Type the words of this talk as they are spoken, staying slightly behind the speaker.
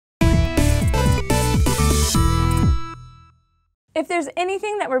If there's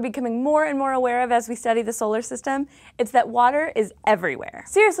anything that we're becoming more and more aware of as we study the solar system, it's that water is everywhere.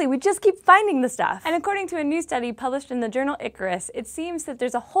 Seriously, we just keep finding the stuff. And according to a new study published in the journal ICARUS, it seems that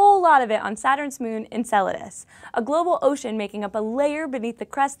there's a whole lot of it on Saturn's moon Enceladus, a global ocean making up a layer beneath the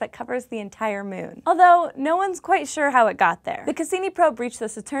crust that covers the entire moon. Although, no one's quite sure how it got there. The Cassini probe reached the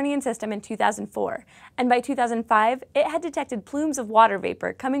Saturnian system in 2004, and by 2005, it had detected plumes of water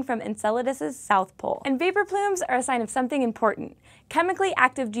vapor coming from Enceladus's south pole. And vapor plumes are a sign of something important, chemically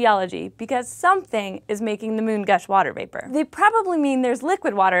active geology, because something is making the moon gush water vapor. They probably mean there's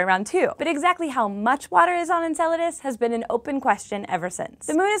liquid water around too, but exactly how much water is on Enceladus has been an open question ever since.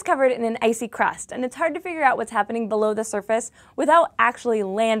 The moon is covered in an icy crust, and it's hard to figure out what's happening below the surface without actually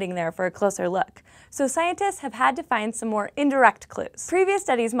landing there for a closer look. So scientists have had to find some more indirect clues. Previous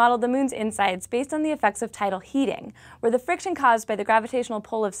studies modeled the moon's insides based on the effects of tidal heating, where the friction caused by the gravitational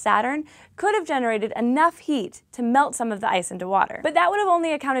pull of Saturn could have generated enough heat to melt some of the ice into water. But that would have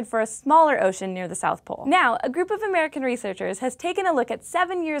only accounted for a smaller ocean near the South Pole. Now, a group of American researchers has taken a look at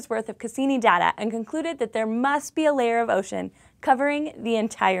 7 years' worth of Cassini data and concluded that there must be a layer of ocean covering the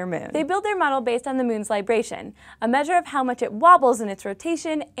entire moon. They built their model based on the moon's libration, a measure of how much it wobbles in its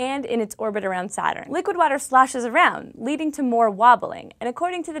rotation and in its orbit around Saturn. Liquid water sloshes around, leading to more wobbling, and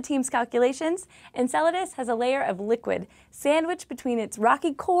according to the team's calculations, Enceladus has a layer of liquid sandwiched between its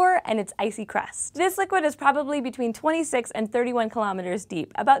rocky core and its icy crust. This liquid is probably between 26 and 31 kilometers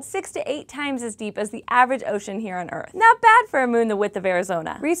deep, about 6 to 8 times as deep as the average ocean here on Earth. Not bad for a moon the width of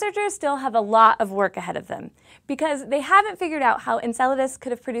Arizona. Researchers still have a lot of work ahead of them, because they haven't figured out how Enceladus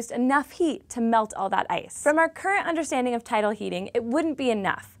could have produced enough heat to melt all that ice. From our current understanding of tidal heating, it wouldn't be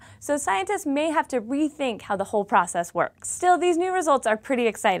enough, so scientists may have to rethink how the whole process works. Still, these new results are pretty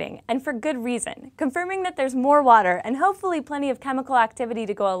exciting, and for good reason. Confirming that there's more water, and hopefully plenty of chemical activity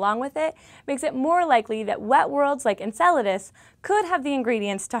to go along with it, makes it more likely that wet worlds like Enceladus could have the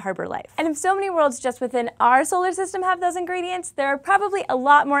ingredients to harbor life. And if so many worlds just within our solar system have those ingredients, there are probably a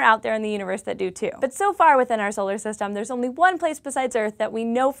lot more out there in the universe that do too. But so far within our solar system, there's only one place besides Earth that we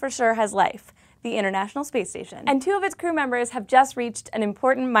know for sure has life: the International Space Station. And 2 of its crew members have just reached an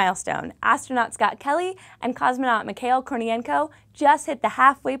important milestone. Astronaut Scott Kelly and cosmonaut Mikhail Kornienko just hit the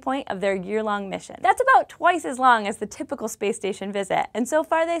halfway point of their year-long mission. That's about twice as long as the typical space station visit, and so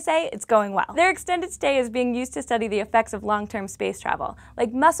far they say it's going well. Their extended stay is being used to study the effects of long-term space travel,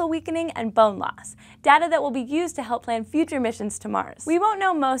 like muscle weakening and bone loss, data that will be used to help plan future missions to Mars. We won't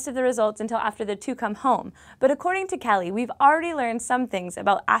know most of the results until after the 2 come home, but according to Kelly, we've already learned some things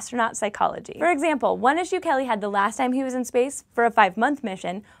about astronaut psychology. For example, one issue Kelly had the last time he was in space for a 5-month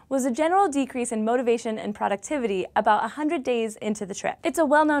mission was a general decrease in motivation and productivity about 100 days into the trip. It's a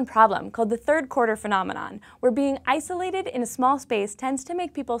well-known problem called the third quarter phenomenon, where being isolated in a small space tends to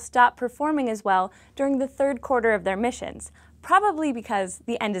make people stop performing as well during the third quarter of their missions, probably because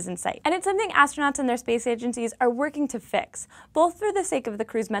the end is in sight. And it's something astronauts and their space agencies are working to fix, both for the sake of the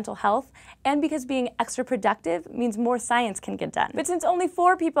crew's mental health and because being extra productive means more science can get done. But since only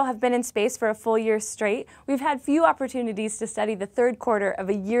 4 people have been in space for a full year straight, we've had few opportunities to study the third quarter of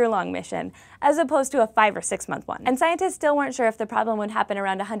a year-long mission, as opposed to a 5 or 6 month one. And scientists still weren't sure if the problem would happen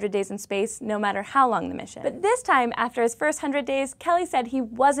around 100 days in space, no matter how long the mission. But this time, after his first 100 days, Kelly said he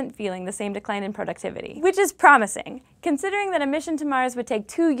wasn't feeling the same decline in productivity, which is promising. Considering that a mission to Mars would take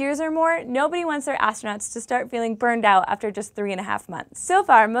 2 years or more, nobody wants their astronauts to start feeling burned out after just 3.5 months. So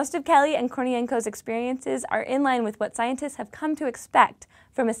far, most of Kelly and Kornienko's experiences are in line with what scientists have come to expect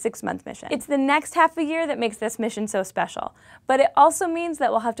from a 6-month mission. It's the next half a year that makes this mission so special, but it also means that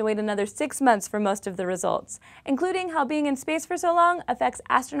we'll have to wait another 6 months for most of the results, including how being in space for so long affects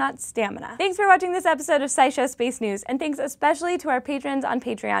astronauts' stamina. Thanks for watching this episode of SciShow Space News, and thanks especially to our patrons on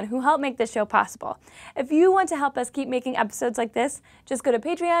Patreon who help make this show possible. If you want to help us keep making episodes like this, just go to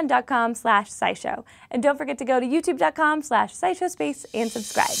patreon.com/scishow, and don't forget to go to youtube.com/scishowspace and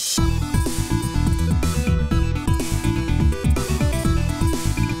subscribe.